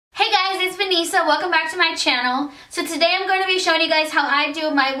Venissa. Welcome back to my channel. So today I'm going to be showing you guys how I do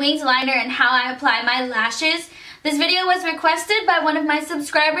my winged liner and how I apply my lashes. This video was requested by one of my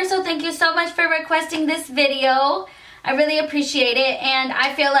subscribers, so thank you so much for requesting this video. I really appreciate it, and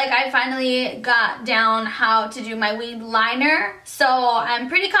I feel like I finally got down how to do my winged liner. So I'm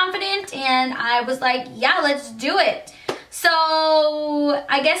pretty confident, and I was like, yeah, let's do it. So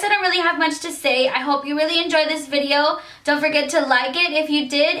I guess I don't really have much to say. I hope you really enjoyed this video. Don't forget to like it if you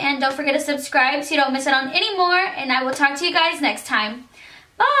did, and don't forget to subscribe so you don't miss out on any more, and I will talk to you guys next time.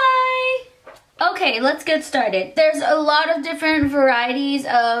 Bye! Okay, let's get started. There's a lot of different varieties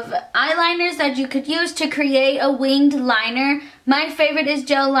of eyeliners that you could use to create a winged liner. My favorite is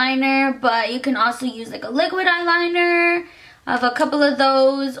gel liner, but you can also use like a liquid eyeliner. I have a couple of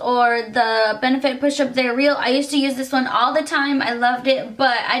those, or the Benefit Push-Up They're Real. I used to use this one all the time. I loved it,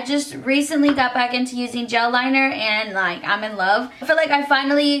 but I just recently got back into using gel liner, and like I'm in love. I feel like I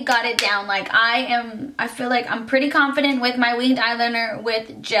finally got it down. Like I feel like I'm pretty confident with my winged eyeliner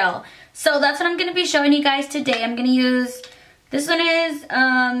with gel. So that's what I'm going to be showing you guys today. I'm going to use, this one is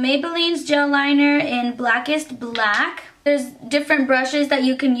Maybelline's gel liner in Blackest Black. There's different brushes that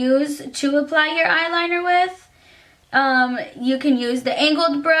you can use to apply your eyeliner with. You can use the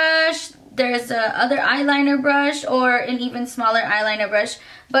angled brush, there's a other eyeliner brush, or an even smaller eyeliner brush.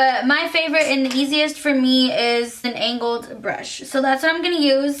 But my favorite and the easiest for me is an angled brush. So that's what I'm going to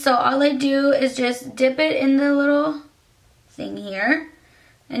use. So all I do is just dip it in the little thing here.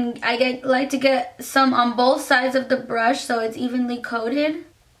 And I like to get some on both sides of the brush so it's evenly coated.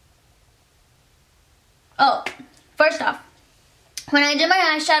 Oh, first off, when I did my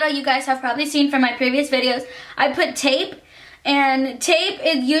eyeshadow, you guys have probably seen from my previous videos, I put tape. And tape,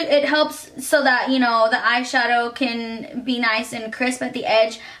 it helps so that, you know, the eyeshadow can be nice and crisp at the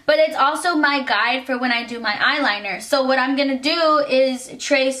edge. But it's also my guide for when I do my eyeliner. So what I'm going to do is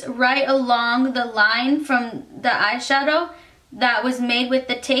trace right along the line from the eyeshadow that was made with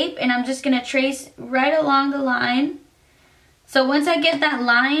the tape. And I'm just going to trace right along the line. So once I get that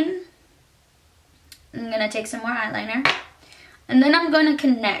line, I'm going to take some more eyeliner. And then I'm going to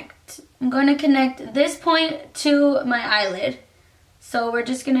connect. I'm going to connect this point to my eyelid. So we're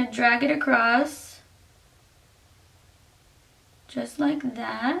just going to drag it across. Just like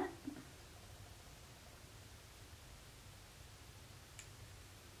that.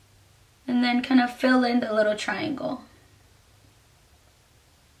 And then kind of fill in the little triangle.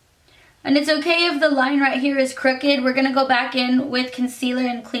 And it's okay if the line right here is crooked. We're going to go back in with concealer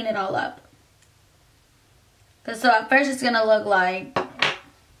and clean it all up. So at first it's going to look like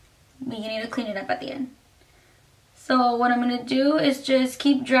you need to clean it up at the end. So what I'm going to do is just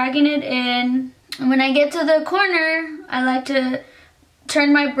keep dragging it in. And when I get to the corner, I like to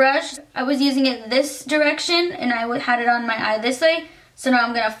turn my brush. I was using it this direction and I had it on my eye this way. So now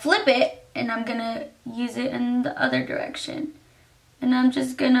I'm going to flip it and I'm going to use it in the other direction. And I'm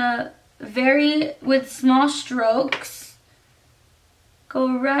just going to vary with small strokes.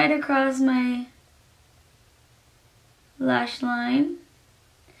 Go right across my lash line.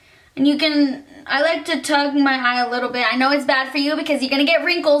 And you can, I like to tug my eye a little bit. I know it's bad for you because you're going to get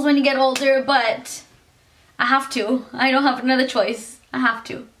wrinkles when you get older, but I have to. I don't have another choice. I have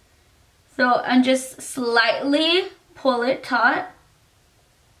to. So, and just slightly pull it taut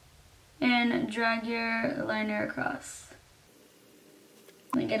and drag your liner across.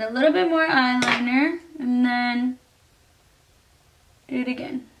 And get a little bit more eyeliner and then do it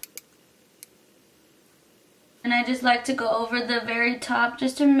again. And I just like to go over the very top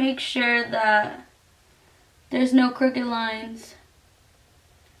just to make sure that there's no crooked lines.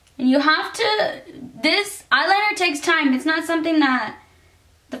 And you have to, this eyeliner takes time. It's not something that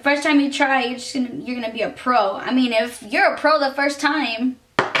the first time you try, you're gonna be a pro. I mean, if you're a pro the first time,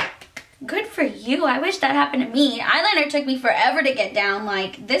 good for you. I wish that happened to me. Eyeliner took me forever to get down.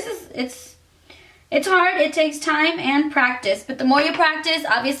 Like, this is, it's hard. It takes time and practice. But the more you practice,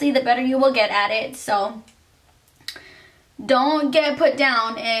 obviously, the better you will get at it. So don't get put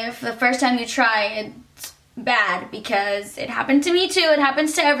down if the first time you try it's bad, because it happened to me too. It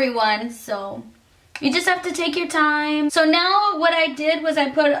happens to everyone. So you just have to take your time. So now what I did was I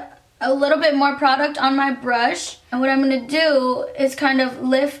put a little bit more product on my brush. And what I'm going to do is kind of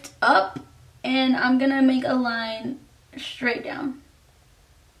lift up, and I'm going to make a line straight down.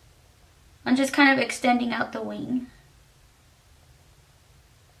 I'm just kind of extending out the wing.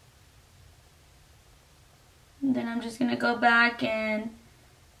 And then I'm just going to go back and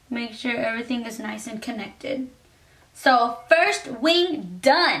make sure everything is nice and connected. So first wing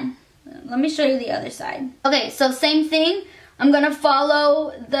done. Let me show you the other side. Okay, so same thing. I'm going to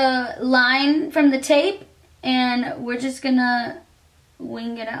follow the line from the tape, and we're just going to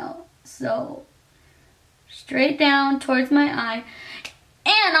wing it out. So straight down towards my eye.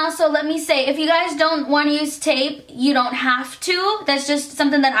 And also, let me say, if you guys don't want to use tape, you don't have to. That's just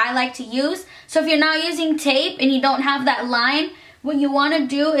something that I like to use. So if you're not using tape and you don't have that line, what you want to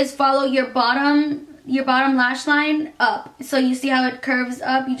do is follow your bottom lash line up. So you see how it curves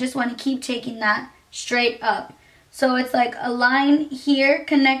up? You just want to keep taking that straight up. So it's like a line here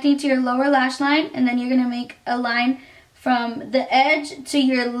connecting to your lower lash line, and then you're going to make a line from the edge to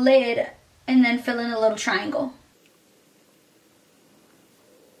your lid and then fill in a little triangle.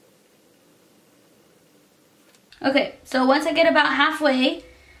 Okay, so once I get about halfway,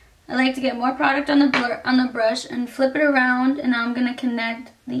 I like to get more product on the brush and flip it around, and now I'm going to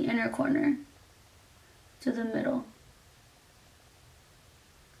connect the inner corner to the middle.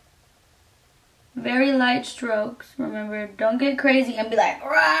 Very light strokes. Remember, don't get crazy and be like,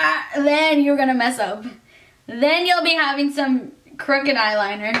 rah, then you're going to mess up. Then you'll be having some crooked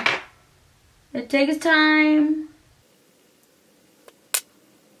eyeliner. It takes time.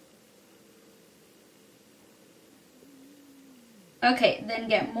 Okay, then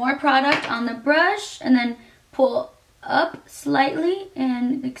get more product on the brush and then pull up slightly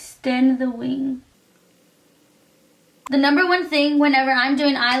and extend the wing. The number one thing whenever I'm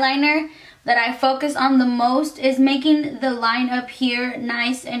doing eyeliner that I focus on the most is making the line up here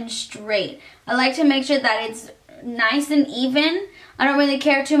nice and straight. I like to make sure that it's nice and even. I don't really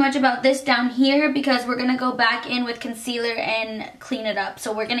care too much about this down here because we're going to go back in with concealer and clean it up.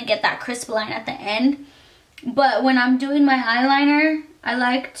 So we're going to get that crisp line at the end. But when I'm doing my eyeliner, I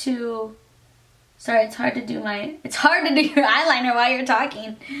like to, sorry, it's hard to do your eyeliner while you're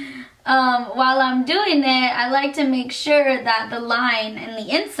talking. While I'm doing it, I like to make sure that the line and the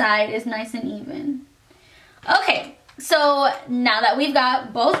inside is nice and even. Okay, so now that we've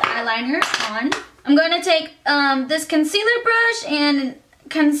got both eyeliners on, I'm going to take this concealer brush and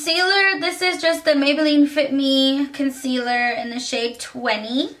concealer. This is just the Maybelline Fit Me concealer in the shade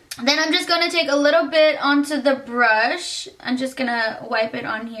 20. Then I'm just going to take a little bit onto the brush. I'm just going to wipe it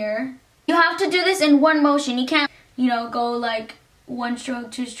on here. You have to do this in one motion. You can't, go like 1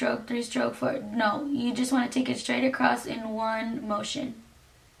 stroke, 2 stroke, 3 stroke, 4. No, you just want to take it straight across in one motion.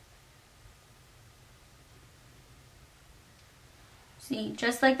 See,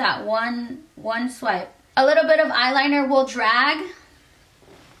 just like that, one swipe. A little bit of eyeliner will drag.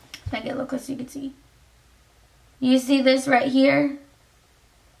 Make it look close so you can see. You see this right here?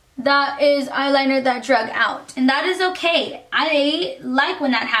 That is eyeliner that drug out, and that is okay. I like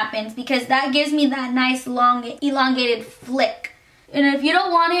when that happens because that gives me that nice long elongated flick. And if you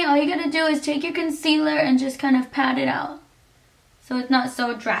don't want it, all you gotta do is take your concealer and just kind of pat it out so it's not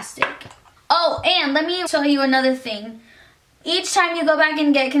so drastic. Oh, and let me tell you another thing. Each time you go back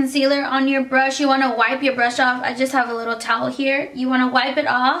and get concealer on your brush, you want to wipe your brush off. I just have a little towel here. You want to wipe it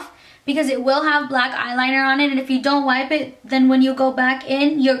off because it will have black eyeliner on it, and if you don't wipe it, then when you go back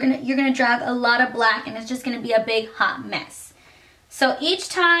in, you're gonna drag a lot of black, and it's just gonna be a big hot mess. So each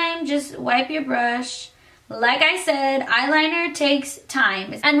time, just wipe your brush. Like I said, eyeliner takes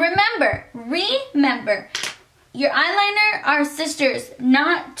time. And remember, your eyeliner are sisters,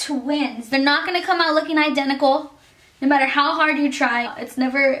 not twins. They're not gonna come out looking identical. No matter how hard you try, it's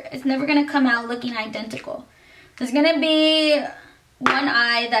never gonna come out looking identical. There's gonna be one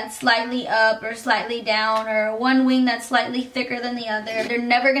eye that's slightly up or slightly down, or one wing that's slightly thicker than the other. They're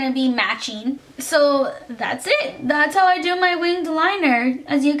never gonna be matching. So that's it. That's how I do my winged liner.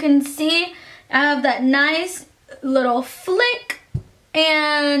 As you can see, I have that nice little flick,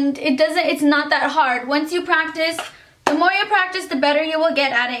 and it's not that hard. Once you practice, the more you practice, the better you will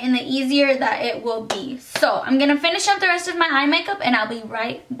get at it and the easier that it will be. So I'm gonna finish up the rest of my eye makeup and I'll be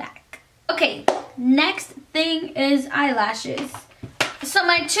right back. Okay, next thing is eyelashes. So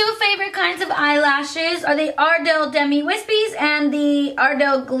my two favorite kinds of eyelashes are the Ardell Demi Wispies and the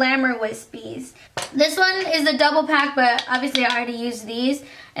Ardell Glamour Wispies. This one is a double pack, but obviously I already used these.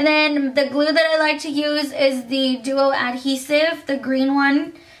 And then the glue that I like to use is the Duo Adhesive, the green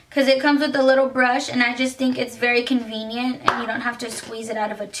one, because it comes with a little brush, and I just think it's very convenient and you don't have to squeeze it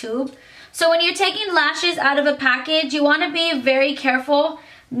out of a tube. So when you're taking lashes out of a package, you want to be very careful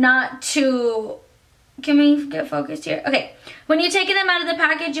not to... Can we get focused here? Okay. When you're taking them out of the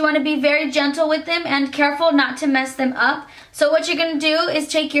package, you want to be very gentle with them and careful not to mess them up. So what you're going to do is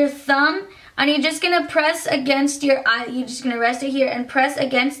take your thumb and you're just going to press against your eye. You're just going to rest it here and press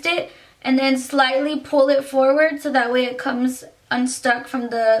against it and then slightly pull it forward so that way it comes unstuck from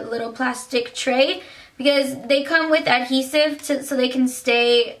the little plastic tray, because they come with adhesive so they can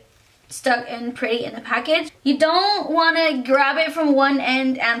stay stuck in pretty in the package. You don't want to grab it from one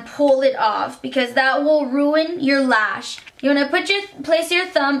end and pull it off because that will ruin your lash. You want to place your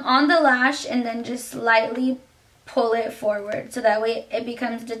thumb on the lash and then just slightly pull it forward so that way it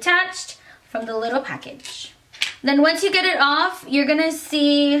becomes detached from the little package. Then once you get it off, you're going to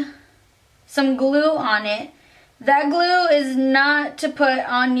see some glue on it. That glue is not to put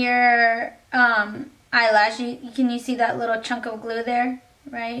on your eyelash. Can you see that little chunk of glue there?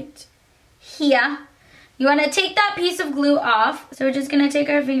 Right here. You want to take that piece of glue off. So we're just going to take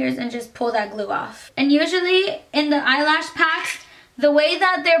our fingers and just pull that glue off. And usually in the eyelash packs, the way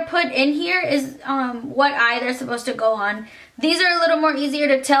that they're put in here is what eye they're supposed to go on. These are a little more easier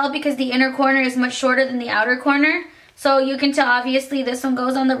to tell because the inner corner is much shorter than the outer corner. So you can tell obviously this one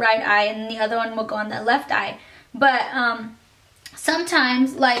goes on the right eye and the other one will go on the left eye. But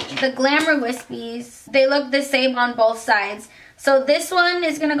sometimes, like the Glamour Wispies, they look the same on both sides. So this one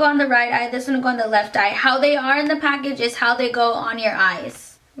is going to go on the right eye, this one will go on the left eye. How they are in the package is how they go on your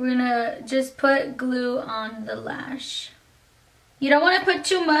eyes. We're going to just put glue on the lash. You don't want to put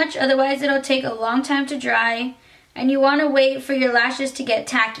too much, otherwise it'll take a long time to dry. And you want to wait for your lashes to get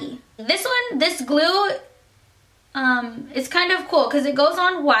tacky. This glue is kind of cool because it goes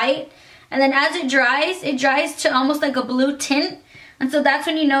on white. And then as it dries to almost like a blue tint. And so that's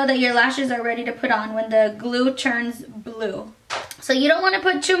when you know that your lashes are ready to put on, when the glue turns blue. So you don't want to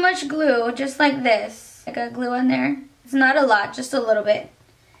put too much glue, just like this. I got glue on there. It's not a lot, just a little bit.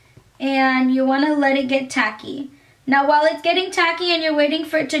 And you want to let it get tacky. Now while it's getting tacky and you're waiting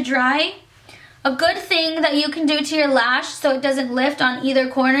for it to dry, a good thing that you can do to your lash so it doesn't lift on either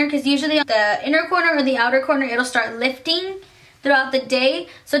corner, because usually the inner corner or the outer corner, it'll start lifting throughout the day.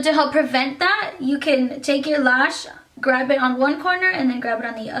 So to help prevent that, you can take your lash, grab it on one corner and then grab it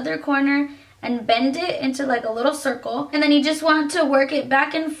on the other corner and bend it into like a little circle. And then you just want to work it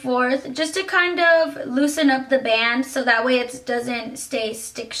back and forth just to kind of loosen up the band so that way it doesn't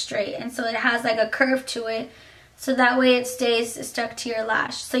stick straight. And so it has like a curve to it so that way it stays stuck to your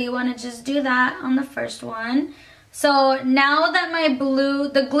lash. So you want to just do that on the first one. So now that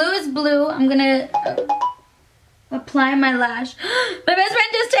the glue is blue, I'm going to apply my lash. My best friend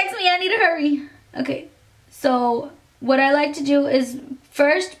just texted me, I need to hurry. Okay, so what I like to do is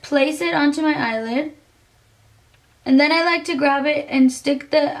first place it onto my eyelid. And then I like to grab it and stick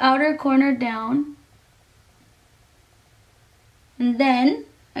the outer corner down. And then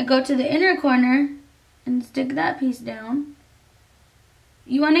I go to the inner corner and stick that piece down.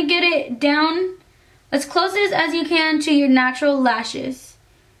 You want to get it down as close as you can to your natural lashes.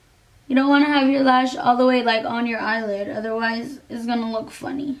 You don't want to have your lash all the way like on your eyelid, otherwise it's going to look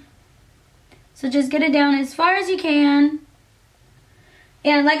funny. So just get it down as far as you can.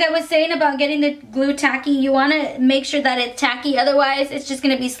 And like I was saying about getting the glue tacky, you want to make sure that it's tacky, otherwise it's just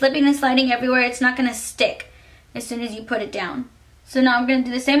going to be slipping and sliding everywhere. It's not going to stick as soon as you put it down. So now I'm going to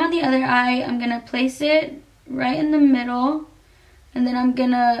do the same on the other eye. I'm going to place it right in the middle. And then I'm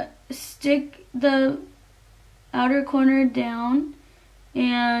going to stick the outer corner down.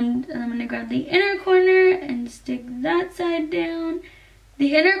 And I'm going to grab the inner corner and stick that side down.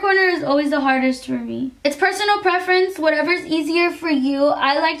 The inner corner is always the hardest for me. It's personal preference, whatever's easier for you.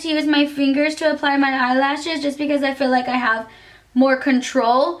 I like to use my fingers to apply my eyelashes just because I feel like I have more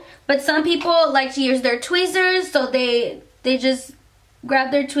control. But some people like to use their tweezers, so they just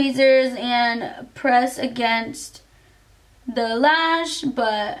grab their tweezers and press against the lash,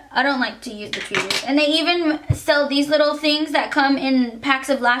 but I don't like to use the tweezers. And they even sell these little things that come in packs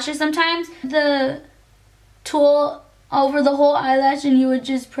of lashes sometimes. The tool over the whole eyelash and you would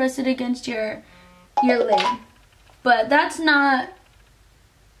just press it against your lid. But that's not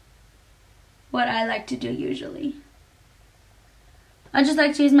what I like to do usually. I just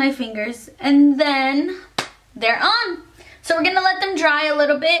like to use my fingers. And then they're on. So we're going to let them dry a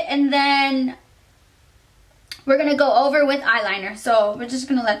little bit and then we're going to go over with eyeliner. So we're just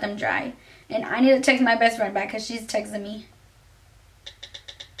going to let them dry. And I need to text my best friend back because she's texting me.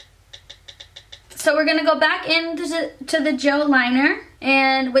 So we're going to go back into the gel liner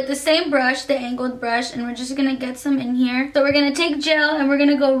and with the same brush, the angled brush, and we're just going to get some in here. So we're going to take gel and we're going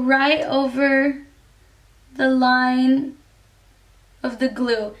to go right over the line of the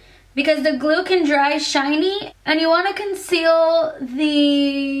glue. Because the glue can dry shiny and you want to conceal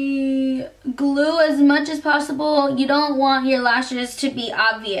the glue as much as possible. You don't want your lashes to be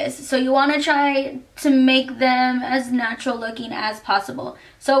obvious. So you want to try to make them as natural looking as possible.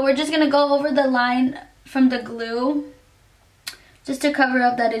 So we're just going to go over the line from the glue just to cover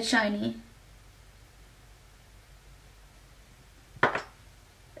up that it's shiny.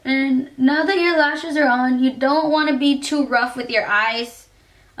 And now that your lashes are on, you don't want to be too rough with your eyes.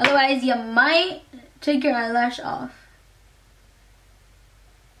 Otherwise, you might take your eyelash off.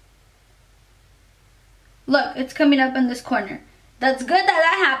 Look, it's coming up in this corner. That's good that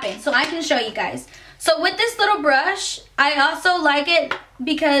that happened, so I can show you guys. So with this little brush, I also like it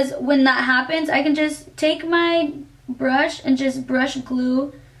because when that happens, I can just take my brush and just brush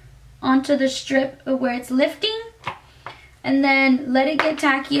glue onto the strip of where it's lifting, and then let it get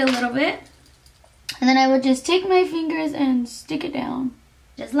tacky a little bit. And then I would just take my fingers and stick it down.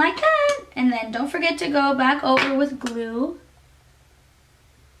 Just like that. And then don't forget to go back over with glue.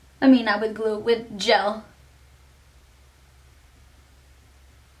 I mean, not with glue, with gel.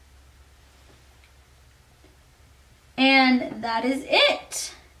 And that is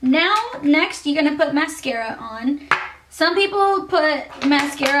it. Now, next, you're going to put mascara on. Some people put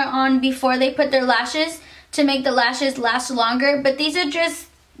mascara on before they put their lashes to make the lashes last longer. But these are just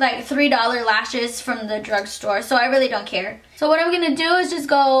like $3 lashes from the drugstore, so I really don't care. So what I'm going to do is just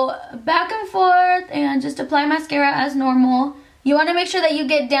go back and forth and just apply mascara as normal. You want to make sure that you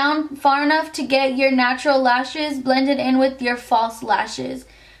get down far enough to get your natural lashes blended in with your false lashes,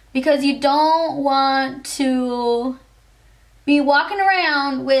 because you don't want to be walking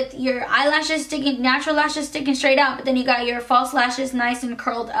around with your eyelashes sticking, natural lashes sticking straight out, but then you got your false lashes nice and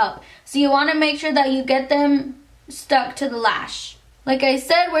curled up. So you want to make sure that you get them stuck to the lash. Like I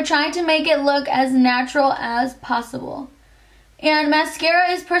said, we're trying to make it look as natural as possible. And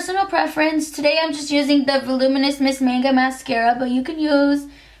mascara is personal preference. Today I'm just using the Voluminous Miss Manga mascara, but you can use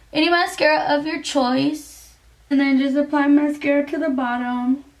any mascara of your choice. And then just apply mascara to the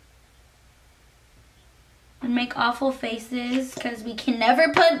bottom. And make awful faces, because we can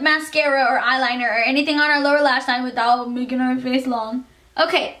never put mascara or eyeliner or anything on our lower lash line without making our face long.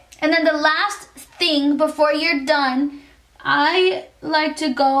 Okay, and then the last thing before you're done, I like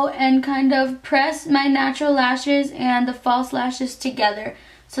to go and kind of press my natural lashes and the false lashes together,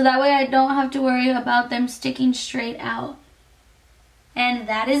 so that way I don't have to worry about them sticking straight out. And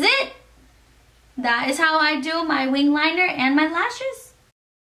that is it. That is how I do my wing liner and my lashes.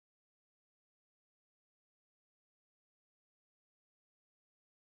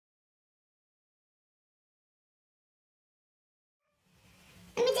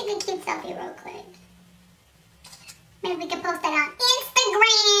 Let me take a cute selfie real quick. Maybe we can post that on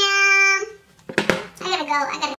Instagram. I gotta go.